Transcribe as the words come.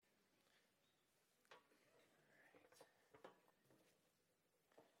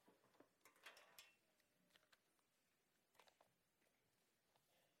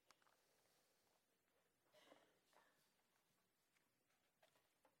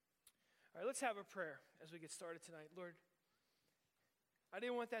All right, let's have a prayer as we get started tonight. Lord, I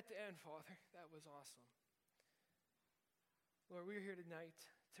didn't want that to end, Father. That was awesome. Lord, we're here tonight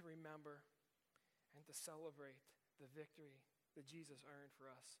to remember and to celebrate the victory that Jesus earned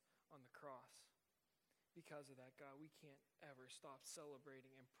for us on the cross. Because of that, God, we can't ever stop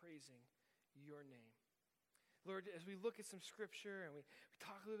celebrating and praising your name. Lord, as we look at some scripture and we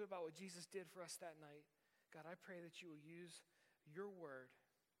talk a little bit about what Jesus did for us that night, God, I pray that you will use your word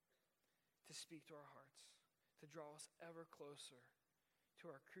to speak to our hearts, to draw us ever closer to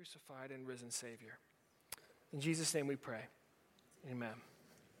our crucified and risen Savior. In Jesus' name we pray. Amen.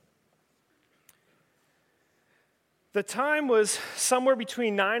 The time was somewhere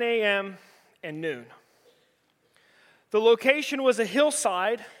between 9 a.m. and noon. The location was a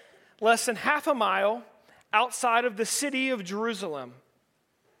hillside less than half a mile outside of the city of Jerusalem.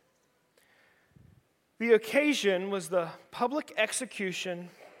 The occasion was the public execution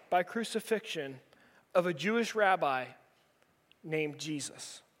by crucifixion of a Jewish rabbi named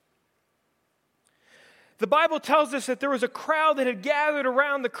Jesus. The Bible tells us that there was a crowd that had gathered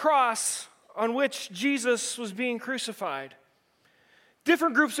around the cross on which Jesus was being crucified.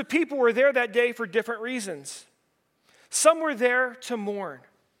 Different groups of people were there that day for different reasons. Some were there to mourn.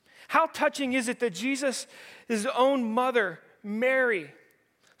 How touching is it that Jesus, his own mother, Mary,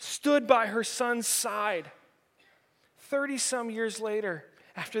 stood by her son's side 30-some years later,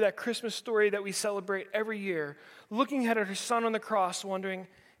 after that Christmas story that we celebrate every year, looking at her son on the cross, wondering,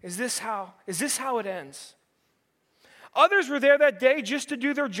 is this how it ends? Others were there that day just to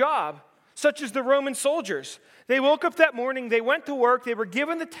do their job, such as the Roman soldiers. They woke up that morning, they went to work, they were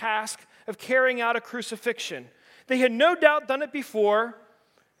given the task of carrying out a crucifixion. They had no doubt done it before.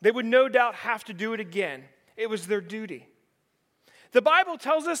 They would no doubt have to do it again. It was their duty. The Bible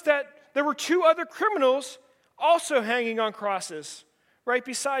tells us that there were two other criminals also hanging on crosses right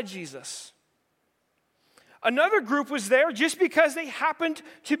beside Jesus. Another group was there just because they happened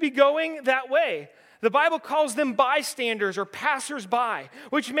to be going that way. The Bible calls them bystanders or passers-by,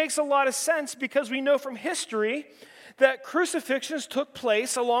 which makes a lot of sense because we know from history that crucifixions took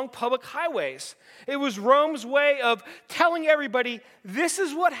place along public highways. It was Rome's way of telling everybody, this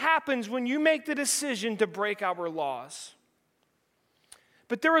is what happens when you make the decision to break our laws.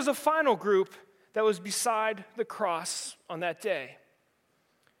 But there was a final group that was beside the cross on that day.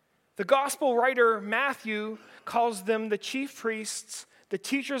 The gospel writer Matthew calls them the chief priests, the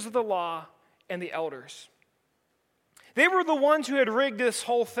teachers of the law, and the elders. They were the ones who had rigged this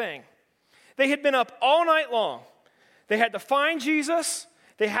whole thing. They had been up all night long. They had to find Jesus.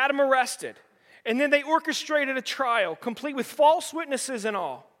 They had him arrested. And then they orchestrated a trial, complete with false witnesses and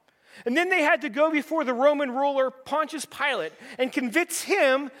all. And then they had to go before the Roman ruler, Pontius Pilate, and convince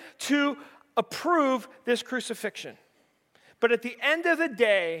him to approve this crucifixion. But at the end of the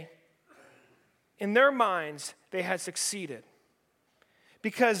day, in their minds, they had succeeded.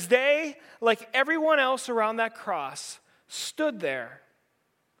 Because they, like everyone else around that cross, stood there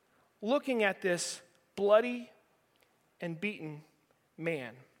looking at this bloody and beaten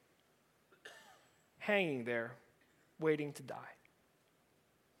man hanging there, waiting to die.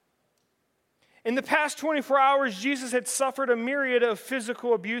 In the past 24 hours, Jesus had suffered a myriad of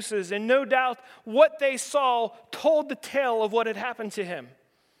physical abuses, and no doubt what they saw told the tale of what had happened to him.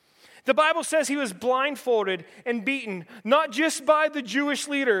 The Bible says he was blindfolded and beaten, not just by the Jewish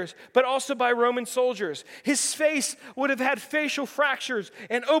leaders, but also by Roman soldiers. His face would have had facial fractures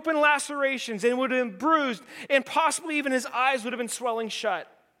and open lacerations and would have been bruised, and possibly even his eyes would have been swelling shut.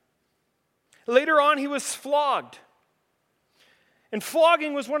 Later on, he was flogged. And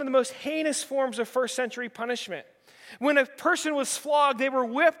flogging was one of the most heinous forms of first century punishment. When a person was flogged, they were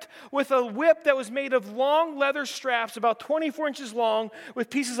whipped with a whip that was made of long leather straps, about 24 inches long, with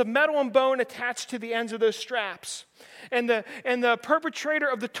pieces of metal and bone attached to the ends of those straps. And the perpetrator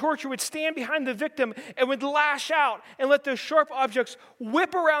of the torture would stand behind the victim and would lash out and let those sharp objects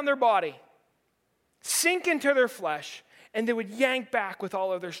whip around their body, sink into their flesh, and they would yank back with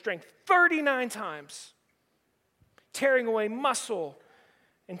all of their strength 39 times, tearing away muscle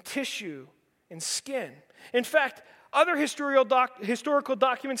and tissue and skin. In fact, other historical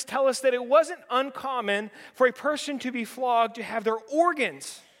documents tell us that it wasn't uncommon for a person to be flogged to have their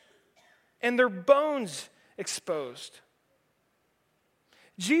organs and their bones exposed.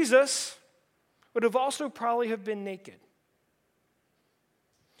 Jesus would have also probably have been naked.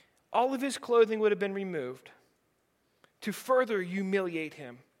 All of his clothing would have been removed to further humiliate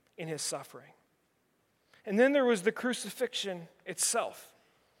him in his suffering. And then there was the crucifixion itself.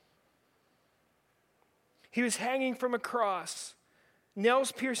 He was hanging from a cross,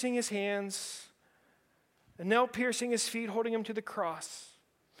 nails piercing his hands, a nail piercing his feet, holding him to the cross.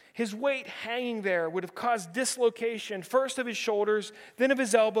 His weight hanging there would have caused dislocation, first of his shoulders, then of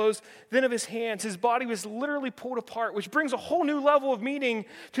his elbows, then of his hands. His body was literally pulled apart, which brings a whole new level of meaning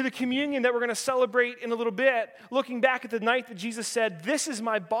to the communion that we're going to celebrate in a little bit, looking back at the night that Jesus said, "This is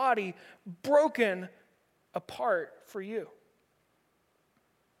my body broken apart for you."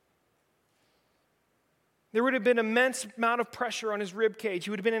 There would have been an immense amount of pressure on his rib cage. He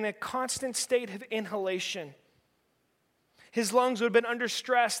would have been in a constant state of inhalation. His lungs would have been under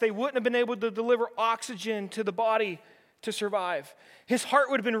stress. They wouldn't have been able to deliver oxygen to the body to survive. His heart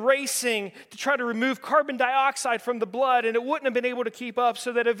would have been racing to try to remove carbon dioxide from the blood, and it wouldn't have been able to keep up,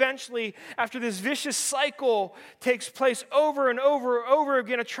 so that eventually, after this vicious cycle takes place over and over and over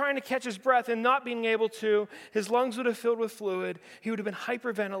again of trying to catch his breath and not being able to, his lungs would have filled with fluid. He would have been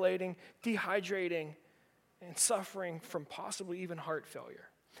hyperventilating, dehydrating, and suffering from possibly even heart failure.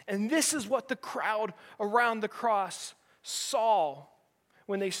 And this is what the crowd around the cross saw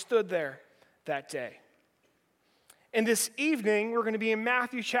when they stood there that day. And this evening, we're going to be in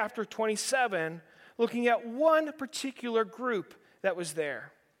Matthew chapter 27, looking at one particular group that was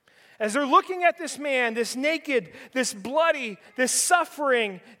there. As they're looking at this man, this naked, this bloody, this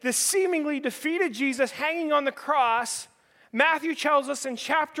suffering, this seemingly defeated Jesus hanging on the cross, Matthew tells us in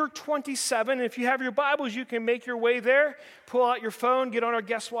chapter 27, and if you have your Bibles, you can make your way there, pull out your phone, get on our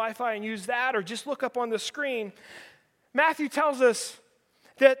guest Wi-Fi and use that, or just look up on the screen. Matthew tells us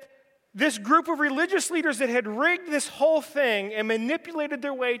that this group of religious leaders that had rigged this whole thing and manipulated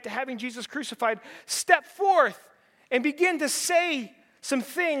their way to having Jesus crucified stepped forth and began to say some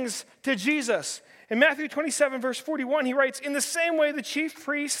things to Jesus. In Matthew 27, verse 41, he writes, "In the same way the chief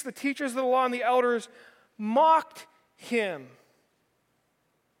priests, the teachers of the law, and the elders mocked him."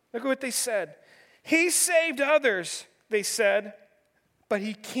 Look at what they said. "He saved others," they said, "but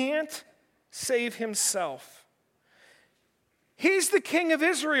he can't save himself. He's the King of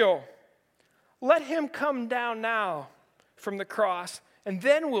Israel. Let him come down now from the cross, and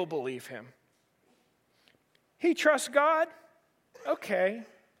then we'll believe him. He trusts God? Okay.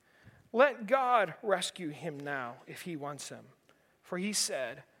 Let God rescue him now if he wants him. For he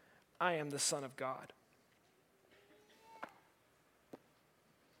said, 'I am the Son of God.'"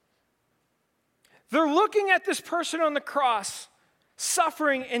 They're looking at this person on the cross,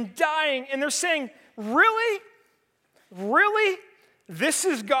 suffering and dying, and they're saying, "Really? Really? This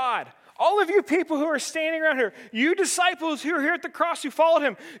is God. All of you people who are standing around here, you disciples who are here at the cross who followed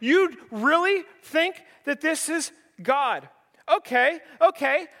him, you really think that this is God? Okay.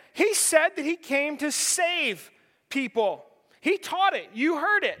 He said that he came to save people. He taught it. You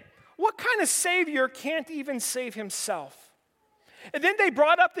heard it. What kind of Savior can't even save himself?" And then they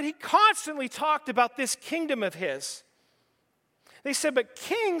brought up that he constantly talked about this kingdom of his. They said, "But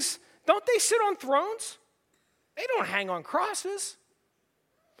kings, don't they sit on thrones? They don't hang on crosses."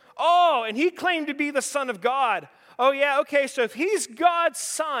 Oh, and he claimed to be the Son of God. Oh yeah, okay, so if he's God's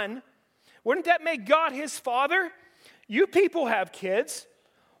son, wouldn't that make God his father? You people have kids.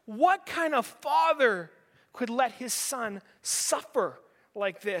 What kind of father could let his son suffer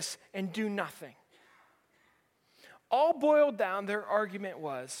like this and do nothing? All boiled down, their argument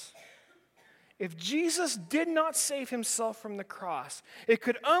was, if Jesus did not save himself from the cross, it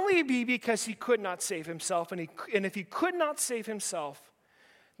could only be because he could not save himself. And if he could not save himself,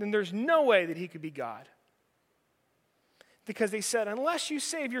 then there's no way that he could be God. Because they said, unless you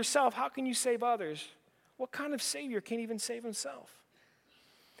save yourself, how can you save others? What kind of Savior can't even save himself?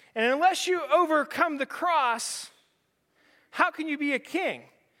 And unless you overcome the cross, how can you be a king?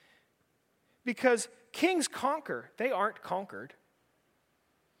 Because kings conquer. They aren't conquered.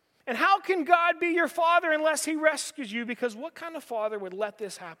 And how can God be your father unless he rescues you? Because what kind of father would let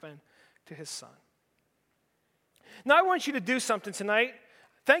this happen to his son? Now, I want you to do something tonight.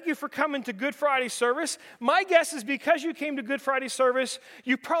 Thank you for coming to Good Friday service. My guess is because you came to Good Friday service,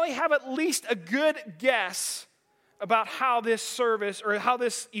 you probably have at least a good guess about how this service or how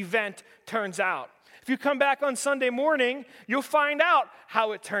this event turns out. If you come back on Sunday morning, you'll find out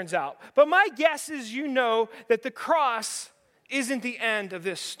how it turns out. But my guess is you know that the cross isn't the end of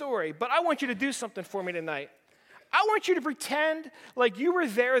this story. But I want you to do something for me tonight. I want you to pretend like you were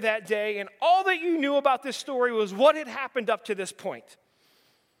there that day and all that you knew about this story was what had happened up to this point.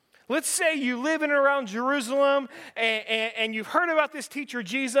 Let's say you live in and around Jerusalem and you've heard about this teacher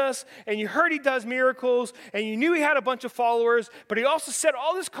Jesus and you heard he does miracles and you knew he had a bunch of followers, but he also said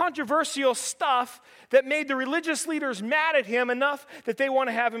all this controversial stuff that made the religious leaders mad at him enough that they want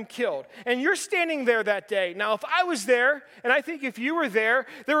to have him killed. And you're standing there that day. Now, if I was there, and I think if you were there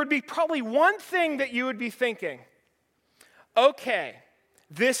would be probably one thing that you would be thinking. Okay,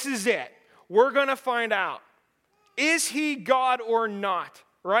 this is it. We're going to find out. Is he God or not?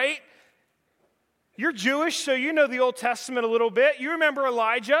 right? You're Jewish, so you know the Old Testament a little bit. You remember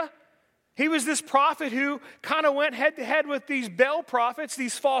Elijah. He was this prophet who kind of went head to head with these Baal prophets,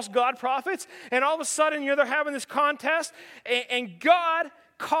 these false god prophets, and all of a sudden, they're having this contest, and God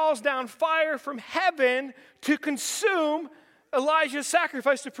calls down fire from heaven to consume Elijah's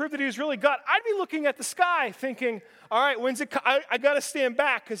sacrifice to prove that he was really God. I'd be looking at the sky thinking, all right, when's it? I got to stand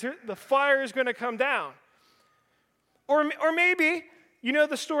back because the fire is going to come down. Or maybe you know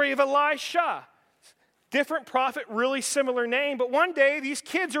the story of Elisha. Different prophet, really similar name, but one day these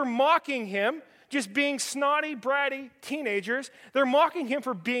kids are mocking him, just being snotty, bratty teenagers. They're mocking him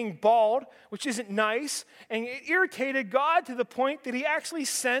for being bald, which isn't nice, and it irritated God to the point that he actually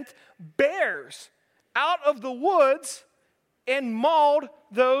sent bears out of the woods and mauled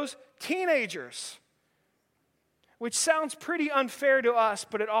those teenagers, which sounds pretty unfair to us,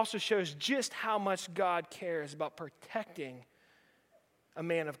 but it also shows just how much God cares about protecting a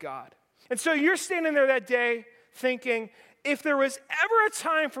man of God. And so you're standing there that day thinking, if there was ever a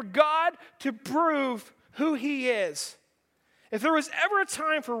time for God to prove who he is, if there was ever a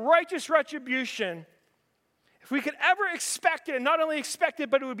time for righteous retribution, if we could ever expect it, and not only expect it,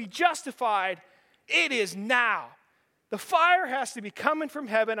 but it would be justified, it is now. The fire has to be coming from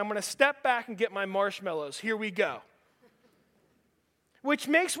heaven. I'm going to step back and get my marshmallows. Here we go. Which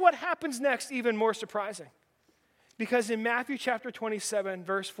makes what happens next even more surprising. Because in Matthew chapter 27,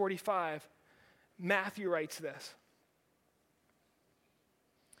 verse 45, Matthew writes this.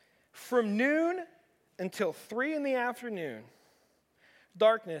 From noon until 3 p.m,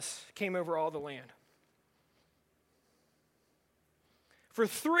 darkness came over all the land. For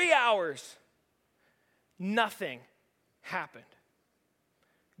 3 hours, nothing happened.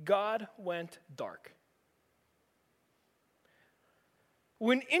 God went dark.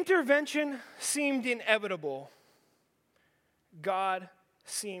 When intervention seemed inevitable, God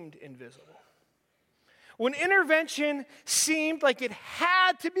seemed invisible. When intervention seemed like it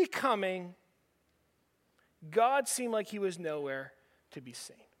had to be coming, God seemed like he was nowhere to be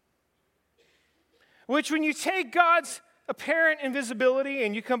seen. Which, when you take God's apparent invisibility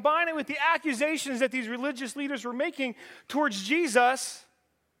and you combine it with the accusations that these religious leaders were making towards Jesus,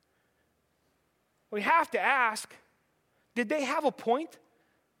 we have to ask, did they have a point?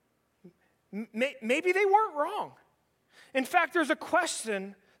 Maybe they weren't wrong. In fact, there's a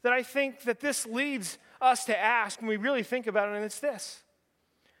question that I think that this leads us to ask when we really think about it, and it's this.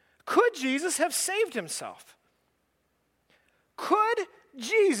 Could Jesus have saved himself? Could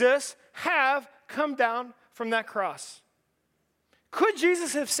Jesus have come down from that cross? Could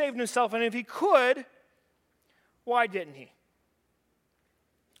Jesus have saved himself? And if he could, why didn't he?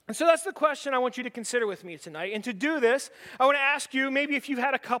 And so that's the question I want you to consider with me tonight. And to do this, I want to ask you, maybe if you've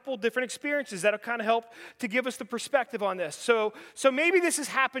had a couple different experiences, that'll kind of help to give us the perspective on this. So maybe this has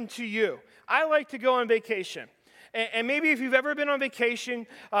happened to you. I like to go on vacation. And maybe if you've ever been on vacation,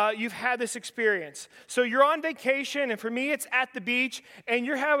 you've had this experience. So you're on vacation, and for me, it's at the beach, and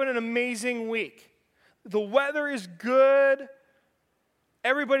you're having an amazing week. The weather is good.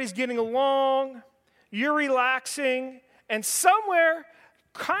 Everybody's getting along. You're relaxing. And somewhere,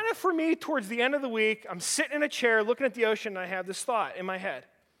 kind of for me, towards the end of the week, I'm sitting in a chair looking at the ocean, and I have this thought in my head.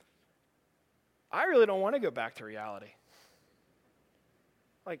 I really don't want to go back to reality.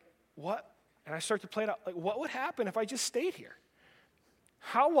 Like, what? And I start to play it out. Like, what would happen if I just stayed here?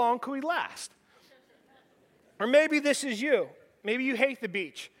 How long could we last? Or maybe this is you. Maybe you hate the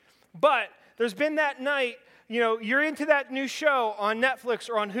beach. But there's been that night, you're into that new show on Netflix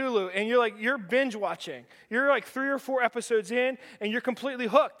or on Hulu, and you're binge watching. You're like 3 or 4 episodes in, and you're completely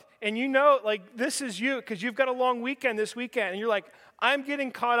hooked. And this is you, because you've got a long weekend this weekend. And you're like, I'm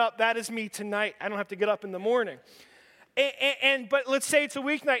getting caught up. That is me tonight. I don't have to get up in the morning. But let's say it's a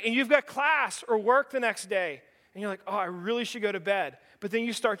weeknight, and you've got class or work the next day. And you're like, oh, I really should go to bed. But then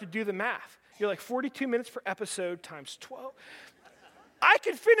you start to do the math. You're like, 42 minutes per episode times 12. I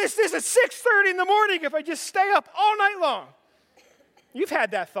could finish this at 6:30 in the morning if I just stay up all night long. You've had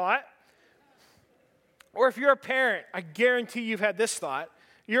that thought. Or if you're a parent, I guarantee you've had this thought.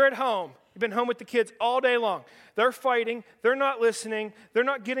 You're at home. You've been home with the kids all day long. They're fighting. They're not listening. They're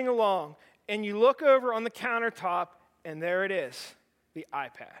not getting along. And you look over on the countertop, and there it is, the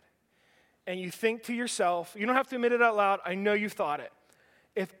iPad. And you think to yourself, you don't have to admit it out loud. I know you've thought it.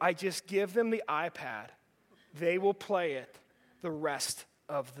 If I just give them the iPad, they will play it the rest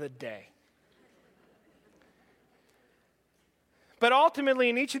of the day. But ultimately,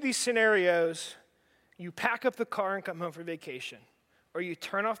 in each of these scenarios, you pack up the car and come home for vacation, or you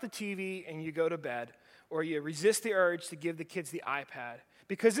turn off the TV and you go to bed, or you resist the urge to give the kids the iPad,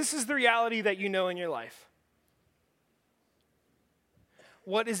 because this is the reality that you know in your life.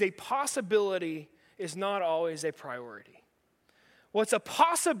 what is a possibility is not always a priority. What's a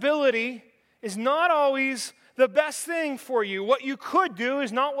possibility is not always the best thing for you. What you could do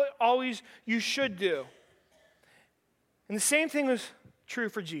is not what always you should do. And the same thing was true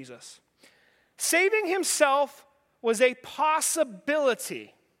for Jesus. Saving himself was a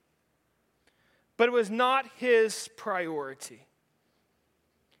possibility, but it was not his priority.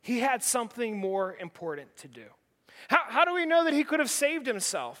 He had something more important to do. How do we know that he could have saved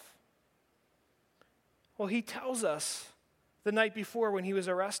himself? Well, he tells us the night before when he was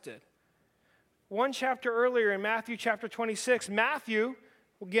arrested. One chapter earlier in Matthew chapter 26, Matthew,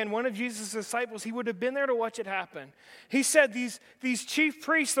 again, one of Jesus' disciples, he would have been there to watch it happen. He said these chief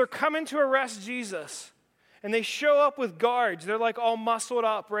priests, they're coming to arrest Jesus. And they show up with guards. They're like all muscled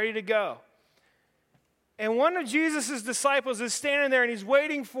up, ready to go. And one of Jesus' disciples is standing there and he's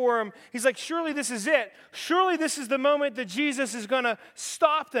waiting for him. He's like, surely this is it. Surely this is the moment that Jesus is going to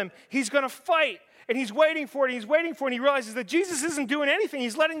stop them. He's going to fight. And he's waiting for it, and he's waiting for it, and he realizes that Jesus isn't doing anything.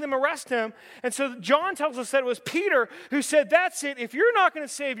 He's letting them arrest him. And so John tells us that it was Peter who said, that's it. If you're not going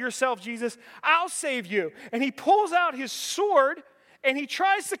to save yourself, Jesus, I'll save you. And he pulls out his sword, and he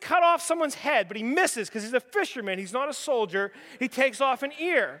tries to cut off someone's head, but he misses because he's a fisherman. He's not a soldier. He takes off an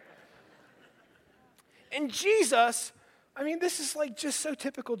ear. And Jesus, I mean, this is like just so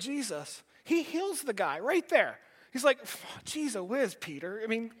typical Jesus. He heals the guy right there. He's like, geez, whiz, Peter. I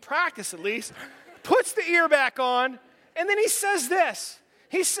mean, practice at least. Puts the ear back on, and then he says this.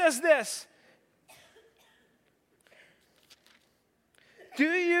 He says this. Do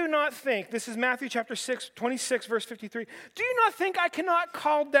you not think, this is Matthew chapter 26, verse 53. Do you not think I cannot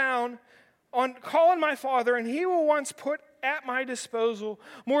call on my Father, and he will once put at my disposal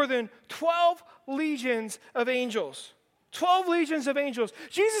more than 12 legions of angels? 12 legions of angels.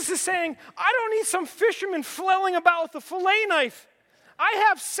 Jesus is saying, I don't need some fisherman flailing about with a fillet knife. I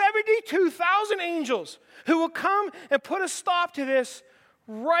have 72,000 angels who will come and put a stop to this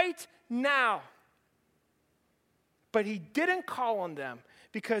right now. But he didn't call on them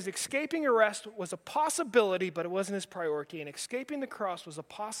because escaping arrest was a possibility, but it wasn't his priority. And escaping the cross was a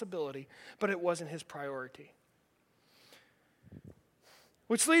possibility, but it wasn't his priority.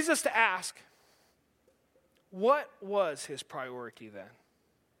 Which leads us to ask, what was his priority then?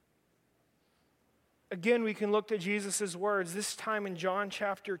 Again, we can look to Jesus' words, this time in John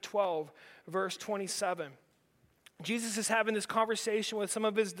chapter 12, verse 27. Jesus is having this conversation with some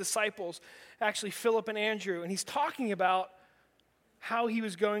of his disciples, actually Philip and Andrew, and he's talking about how he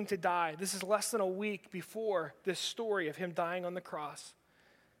was going to die. This is less than a week before this story of him dying on the cross.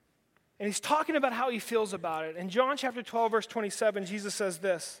 And he's talking about how he feels about it. In John chapter 12, verse 27, Jesus says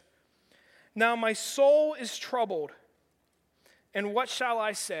this, Now my soul is troubled, and what shall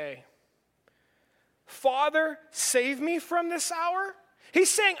I say? Father, save me from this hour? He's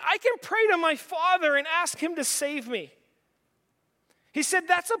saying, I can pray to my Father and ask him to save me. He said,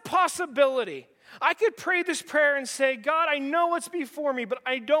 that's a possibility. I could pray this prayer and say, God, I know what's before me, but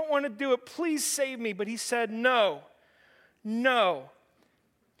I don't want to do it. Please save me. But he said, no,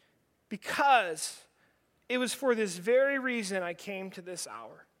 because it was for this very reason I came to this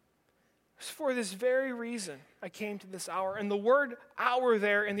hour. It's for this very reason I came to this hour. And the word hour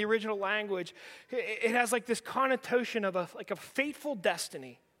there in the original language, it has like this connotation of a fateful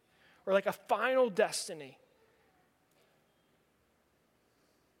destiny or like a final destiny.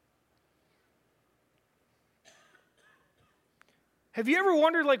 Have you ever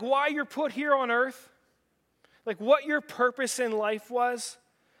wondered like why you're put here on earth? Like what your purpose in life was?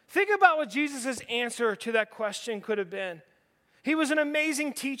 Think about what Jesus' answer to that question could have been. He was an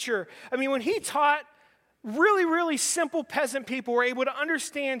amazing teacher. I mean, when he taught, really, really simple peasant people were able to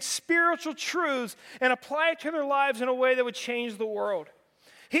understand spiritual truths and apply it to their lives in a way that would change the world.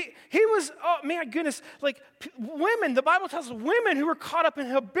 He was, oh my goodness, like women, the Bible tells us women who were caught up in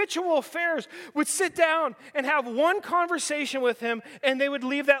habitual affairs would sit down and have one conversation with him and they would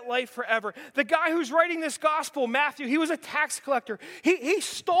leave that life forever. The guy who's writing this gospel, Matthew, he was a tax collector. He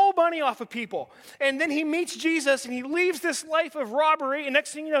stole money off of people. And then he meets Jesus and he leaves this life of robbery. And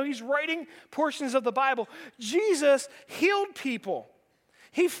next thing you know, he's writing portions of the Bible. Jesus healed people.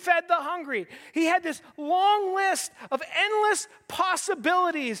 He fed the hungry. He had this long list of endless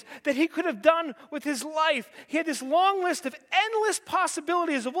possibilities that he could have done with his life. He had this long list of endless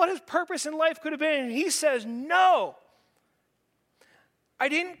possibilities of what his purpose in life could have been. And he says, no, I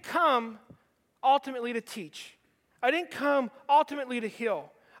didn't come ultimately to teach. I didn't come ultimately to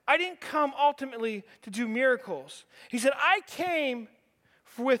heal. I didn't come ultimately to do miracles. He said, I came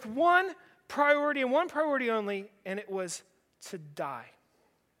with one priority and one priority only, and it was to die.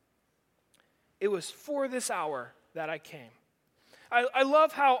 It was for this hour that I came. I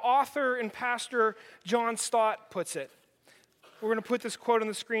love how author and pastor John Stott puts it. We're going to put this quote on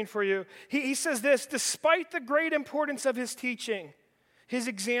the screen for you. He says this: despite the great importance of his teaching, his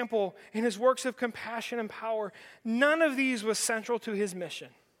example, and his works of compassion and power, none of these was central to his mission.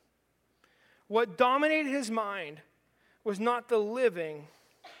 What dominated his mind was not the living,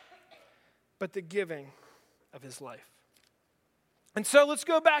 but the giving of his life. And so let's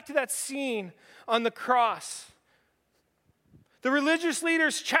go back to that scene on the cross. The religious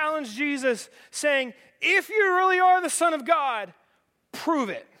leaders challenged Jesus, saying, if you really are the Son of God, prove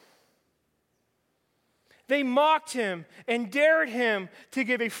it. They mocked him and dared him to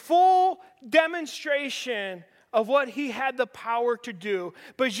give a full demonstration of what he had the power to do.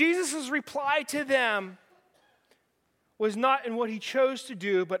 But Jesus' reply to them was not in what he chose to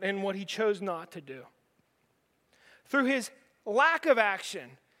do, but in what he chose not to do. Through his lack of action,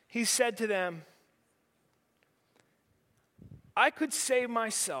 he said to them, I could save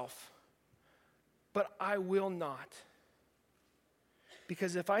myself, but I will not.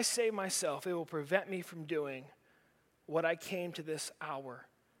 Because if I save myself, it will prevent me from doing what I came to this hour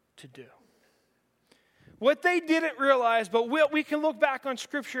to do. What they didn't realize, but what we can look back on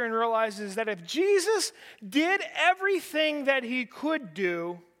Scripture and realize, is that if Jesus did everything that he could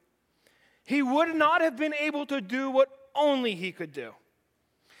do, he would not have been able to do what only he could do.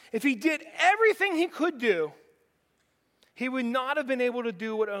 If he did everything he could do, he would not have been able to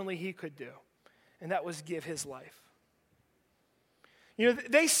do what only he could do, and that was give his life. You know,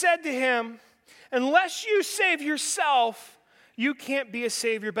 they said to him, unless you save yourself, you can't be a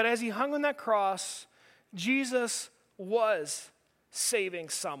savior. But as he hung on that cross, Jesus was saving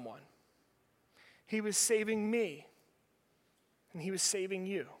someone. He was saving me, and he was saving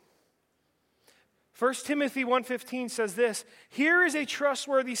you. 1 Timothy 1:15 says this: here is a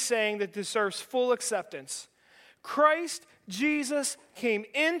trustworthy saying that deserves full acceptance. Christ Jesus came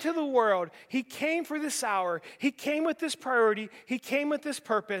into the world. He came for this hour. He came with this priority. He came with this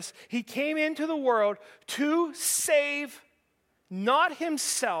purpose. He came into the world to save not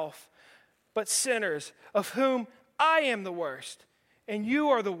himself, but sinners, of whom I am the worst, and you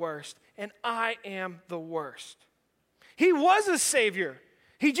are the worst, and I am the worst. He was a savior.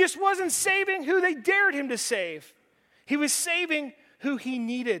 He just wasn't saving who they dared him to save. He was saving who he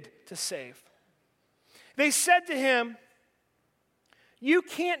needed to save. They said to him, you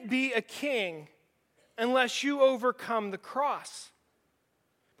can't be a king unless you overcome the cross.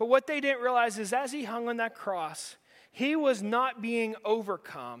 But what they didn't realize is as he hung on that cross, he was not being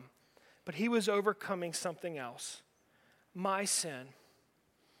overcome, but he was overcoming something else: my sin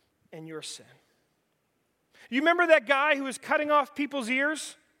and your sin. You remember that guy who was cutting off people's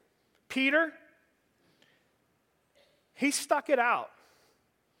ears? Peter? He stuck it out.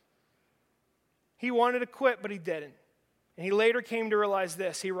 He wanted to quit, but he didn't. And he later came to realize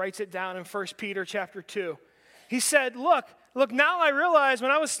this. He writes it down in 1 Peter chapter 2. He said, look, now I realize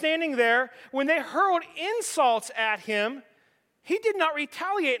when I was standing there, when they hurled insults at him, he did not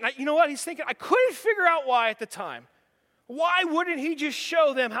retaliate. And you know what? He's thinking, I couldn't figure out why at the time. Why wouldn't he just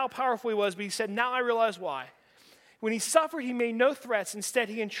show them how powerful he was? But he said, now I realize why. When he suffered, he made no threats. Instead,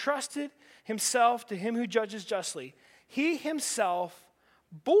 he entrusted himself to him who judges justly. He himself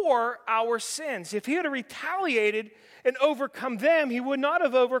bore our sins. If he had retaliated and overcome them, he would not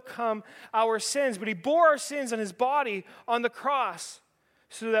have overcome our sins. But he bore our sins on his body on the cross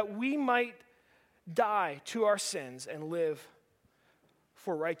so that we might die to our sins and live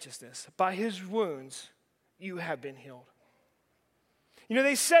for righteousness. By his wounds, you have been healed. You know,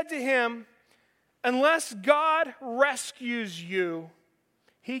 they said to him, unless God rescues you,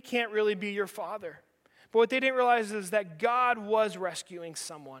 he can't really be your father. But what they didn't realize is that God was rescuing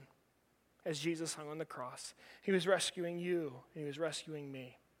someone as Jesus hung on the cross. He was rescuing you, and he was rescuing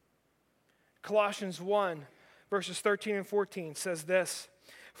me. Colossians 1, verses 13 and 14 says this: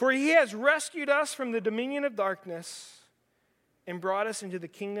 for he has rescued us from the dominion of darkness and brought us into the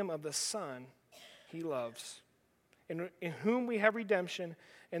kingdom of the Son he loves, in whom we have redemption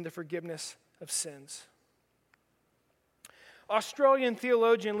and the forgiveness of sins. Australian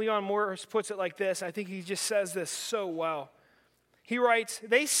theologian Leon Morris puts it like this. I think he just says this so well. He writes,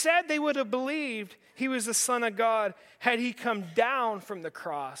 they said they would have believed he was the Son of God had he come down from the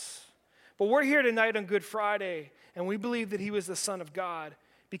cross. But we're here tonight on Good Friday, and we believe that he was the Son of God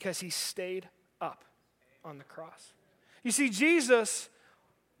because he stayed up on the cross. You see, Jesus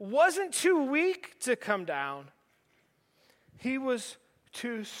wasn't too weak to come down. He was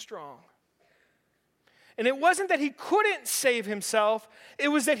too strong. And it wasn't that he couldn't save himself. It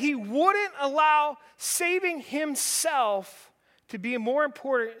was that he wouldn't allow saving himself to be more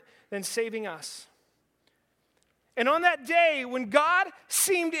important than saving us. And on that day, when God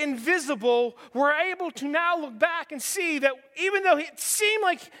seemed invisible, we're able to now look back and see that even though it seemed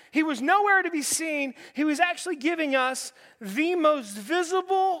like he was nowhere to be seen, he was actually giving us the most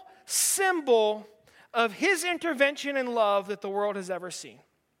visible symbol of his intervention and love that the world has ever seen.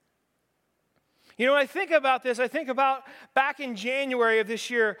 You know, when I think about this, I think about back in January of this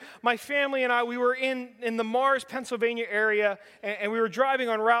year, my family and I, we were in the Mars, Pennsylvania area, and we were driving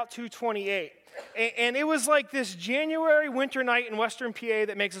on Route 228. And it was like this January winter night in Western PA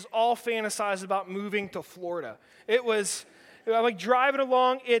that makes us all fantasize about moving to Florida. It was like driving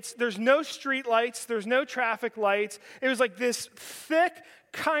along. There's no street lights. There's no traffic lights. It was like this thick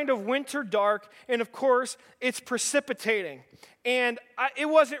kind of winter dark. And of course, it's precipitating. And it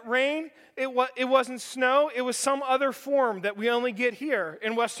wasn't rain. It wasn't snow. It was some other form that we only get here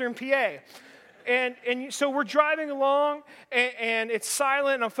in Western PA. And so we're driving along, and it's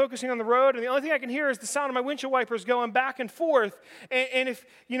silent, and I'm focusing on the road, and the only thing I can hear is the sound of my windshield wipers going back and forth. And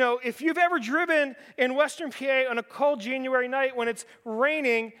if you've ever driven in Western PA on a cold January night when it's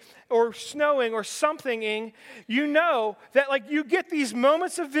raining or snowing or something, you know that you get these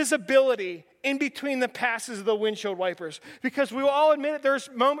moments of visibility in between the passes of the windshield wipers. Because we will all admit it, there's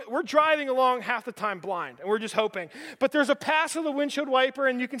moments, we're driving along half the time blind, and we're just hoping. But there's a pass of the windshield wiper,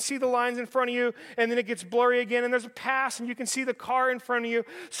 and you can see the lines in front of you, and then it gets blurry again, and there's a pass, and you can see the car in front of you.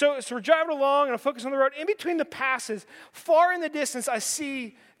 So we're driving along, and I'm focused on the road. In between the passes, far in the distance, I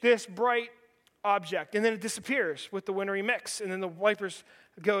see this bright object, and then it disappears with the wintry mix, and then the wipers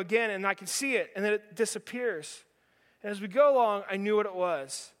go again, and I can see it, and then it disappears. And as we go along, I knew what it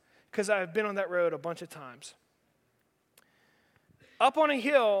was, because I've been on that road a bunch of times. Up on a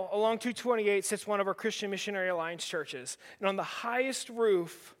hill along 228 sits one of our Christian Missionary Alliance churches. And on the highest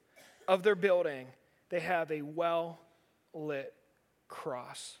roof of their building, they have a well-lit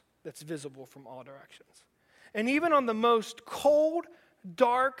cross that's visible from all directions. And even on the most cold,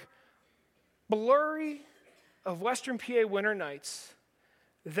 dark, blurry of Western PA winter nights,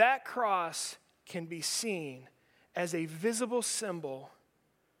 that cross can be seen as a visible symbol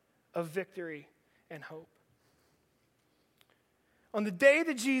of victory and hope. On the day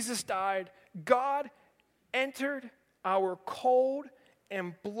that Jesus died, God entered our cold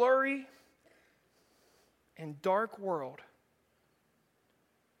and blurry and dark world,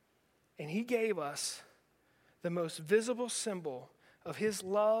 and he gave us the most visible symbol of his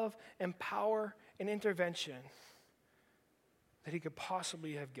love and power and intervention that he could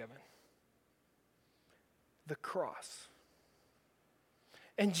possibly have given: the cross.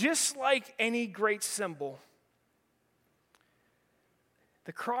 And just like any great symbol,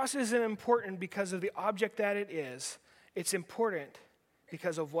 the cross isn't important because of the object that it is. It's important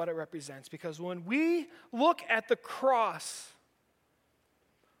because of what it represents. Because when we look at the cross,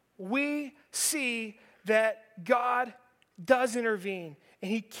 we see that God does intervene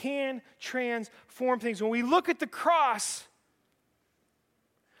and he can transform things. When we look at the cross,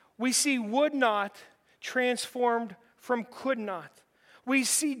 we see would not transformed from could not. We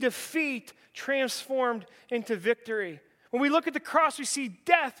see defeat transformed into victory. When we look at the cross, we see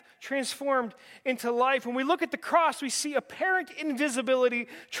death transformed into life. When we look at the cross, we see apparent invisibility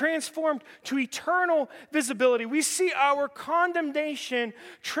transformed to eternal visibility. We see our condemnation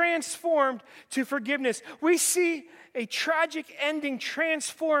transformed to forgiveness. We see a tragic ending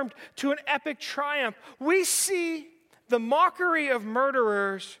transformed to an epic triumph. We see the mockery of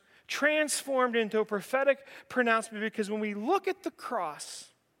murderers transformed into a prophetic pronouncement, because when we look at the cross,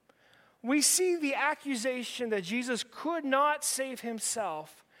 we see the accusation that Jesus could not save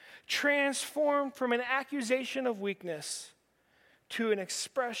himself transformed from an accusation of weakness to an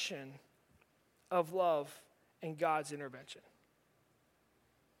expression of love and God's intervention.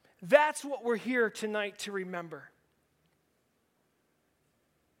 That's what we're here tonight to remember.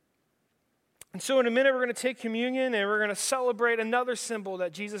 And so in a minute, we're going to take communion and we're going to celebrate another symbol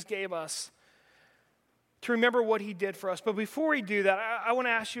that Jesus gave us to remember what he did for us. But before we do that, I want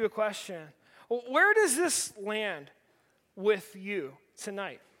to ask you a question. Where does this land with you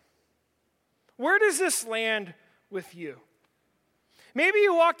tonight? Where does this land with you? Maybe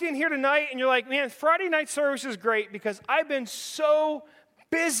you walked in here tonight and you're like, man, Friday night service is great because I've been so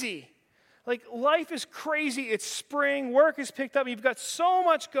busy. Like, life is crazy. It's spring. Work is picked up. You've got so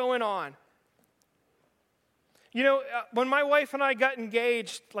much going on. You know, when my wife and I got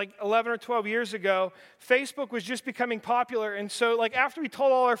engaged like 11 or 12 years ago, Facebook was just becoming popular. And so after we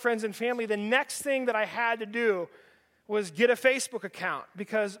told all our friends and family, the next thing that I had to do was get a Facebook account,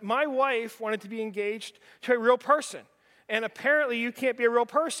 because my wife wanted to be engaged to a real person. And apparently you can't be a real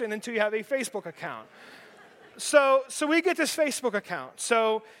person until you have a Facebook account. so we get this Facebook account.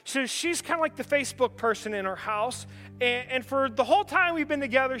 So she's kind of like the Facebook person in our house. And for the whole time we've been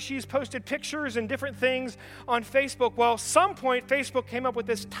together, she's posted pictures and different things on Facebook. Well, some point, Facebook came up with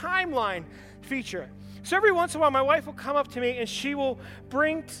this timeline feature. So every once in a while, my wife will come up to me and she will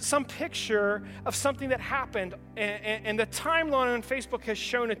bring some picture of something that happened. And the timeline on Facebook has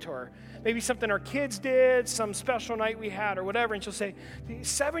shown it to her. Maybe something our kids did, some special night we had or whatever. And she'll say,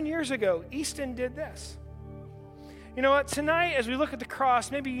 7 years ago, Easton did this. You know what? Tonight, as we look at the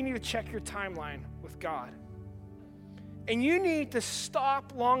cross, maybe you need to check your timeline with God. And you need to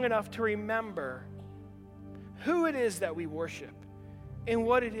stop long enough to remember who it is that we worship and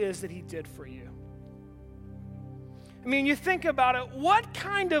what it is that he did for you. I mean, you think about it, what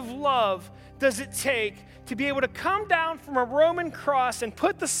kind of love does it take to be able to come down from a Roman cross and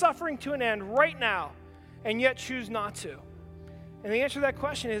put the suffering to an end right now and yet choose not to? And the answer to that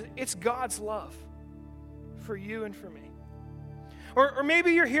question is, it's God's love for you and for me. Or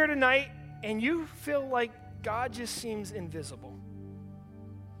maybe you're here tonight and you feel like God just seems invisible.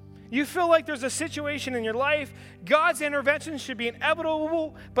 You feel like there's a situation in your life, God's intervention should be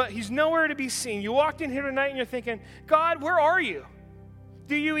inevitable, but he's nowhere to be seen. You walked in here tonight and you're thinking, God, where are you?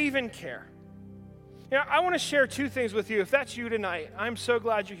 Do you even care? You know, I want to share two things with you. If that's you tonight, I'm so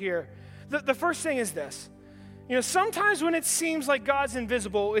glad you're here. The first thing is this. You know, sometimes when it seems like God's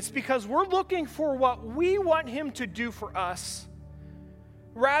invisible, it's because we're looking for what we want him to do for us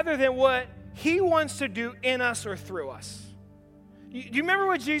rather than what he wants to do in us or through us. Do you remember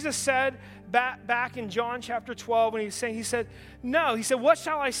what Jesus said back in John chapter 12 when he said, no. He said, what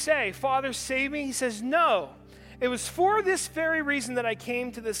shall I say? Father, save me? He says, no. It was for this very reason that I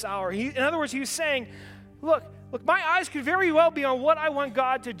came to this hour. In other words, he was saying, look, my eyes could very well be on what I want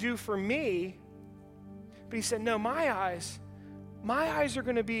God to do for me. But he said, no, my eyes are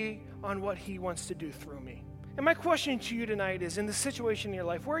going to be on what he wants to do through me. And my question to you tonight is, in the situation in your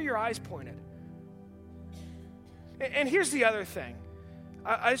life, where are your eyes pointed? And here's the other thing.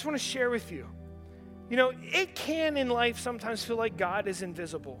 I just want to share with you. You know, it can in life sometimes feel like God is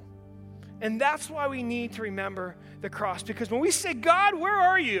invisible. And that's why we need to remember the cross. Because when we say, God, where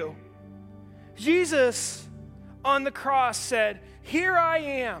are you? Jesus on the cross said, here I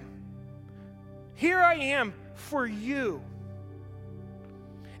am. Here I am for you.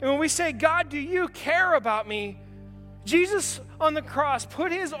 And when we say, God, do you care about me? Jesus on the cross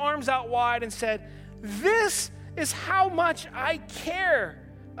put his arms out wide and said, this is how much I care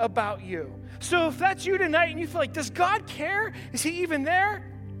about you. So if that's you tonight and you feel like, does God care? Is he even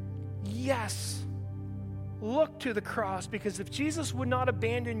there? Yes. Look to the cross, because if Jesus would not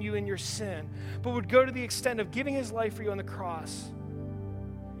abandon you in your sin, but would go to the extent of giving his life for you on the cross,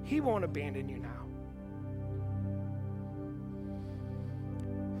 he won't abandon you now.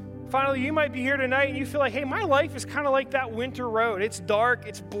 Finally, you might be here tonight and you feel like, hey, my life is kind of like that winter road. It's dark,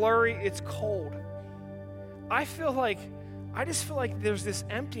 it's blurry, it's cold. I just feel like there's this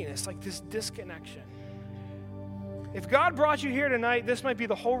emptiness, like this disconnection. If God brought you here tonight, this might be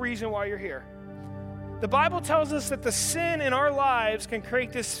the whole reason why you're here. The Bible tells us that the sin in our lives can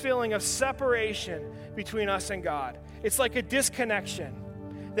create this feeling of separation between us and God. It's like a disconnection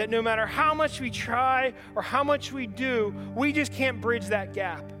that no matter how much we try or how much we do, we just can't bridge that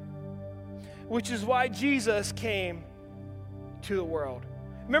gap, which is why Jesus came to the world.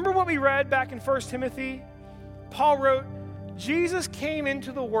 Remember what we read back in 1 Timothy? Paul wrote, Jesus came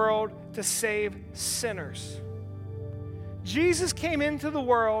into the world to save sinners. Jesus came into the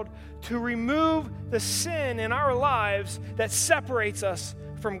world to remove the sin in our lives that separates us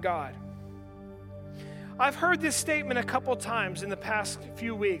from God. I've heard this statement a couple times in the past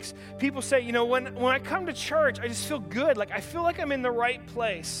few weeks. People say, you know, when I come to church, I just feel good. Like I feel like I'm in the right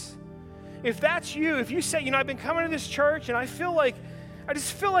place. If that's you, if you say, you know, I've been coming to this church and I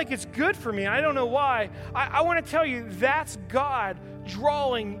just feel like it's good for me. I don't know why. I want to tell you, that's God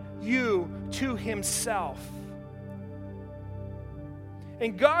drawing you to himself.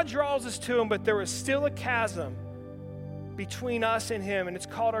 And God draws us to him, but there is still a chasm between us and him, and it's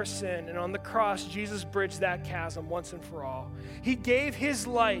called our sin. And on the cross, Jesus bridged that chasm once and for all. He gave his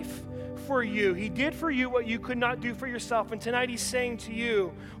life for you. He did for you what you could not do for yourself. And tonight he's saying to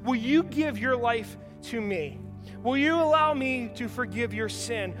you, will you give your life to me? Will you allow me to forgive your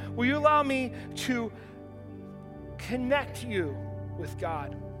sin? Will you allow me to connect you with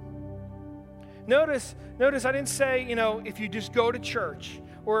God? Notice I didn't say, you know, if you just go to church,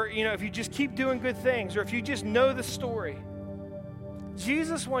 or, you know, if you just keep doing good things, or if you just know the story.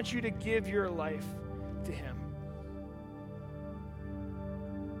 Jesus wants you to give your life to him.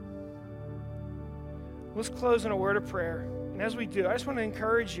 Let's close in a word of prayer. And as we do, I just want to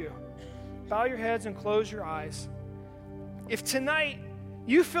encourage you bow your heads and close your eyes. If tonight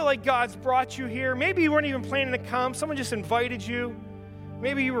you feel like God's brought you here, maybe you weren't even planning to come, someone just invited you,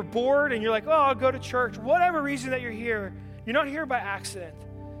 maybe you were bored and you're like, oh, I'll go to church. Whatever reason that you're here, you're not here by accident.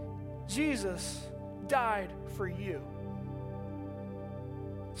 Jesus died for you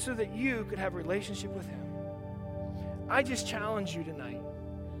so that you could have a relationship with him. I just challenge you tonight,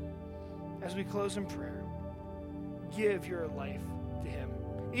 as we close in prayer, give your life to him.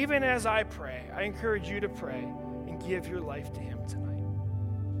 Even as I pray, I encourage you to pray and give your life to him tonight.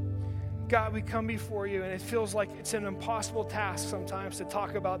 God, we come before you, and it feels like it's an impossible task sometimes to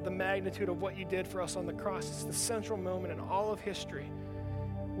talk about the magnitude of what you did for us on the cross. It's the central moment in all of history.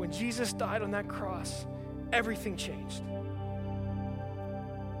 When Jesus died on that cross, everything changed.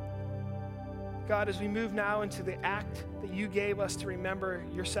 God, as we move now into the act that you gave us to remember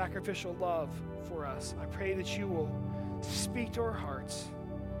your sacrificial love for us, I pray that you will speak to our hearts.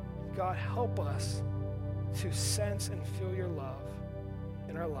 God, help us to sense and feel your love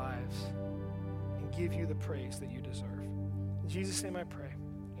in our lives and give you the praise that you deserve. In Jesus' name I pray.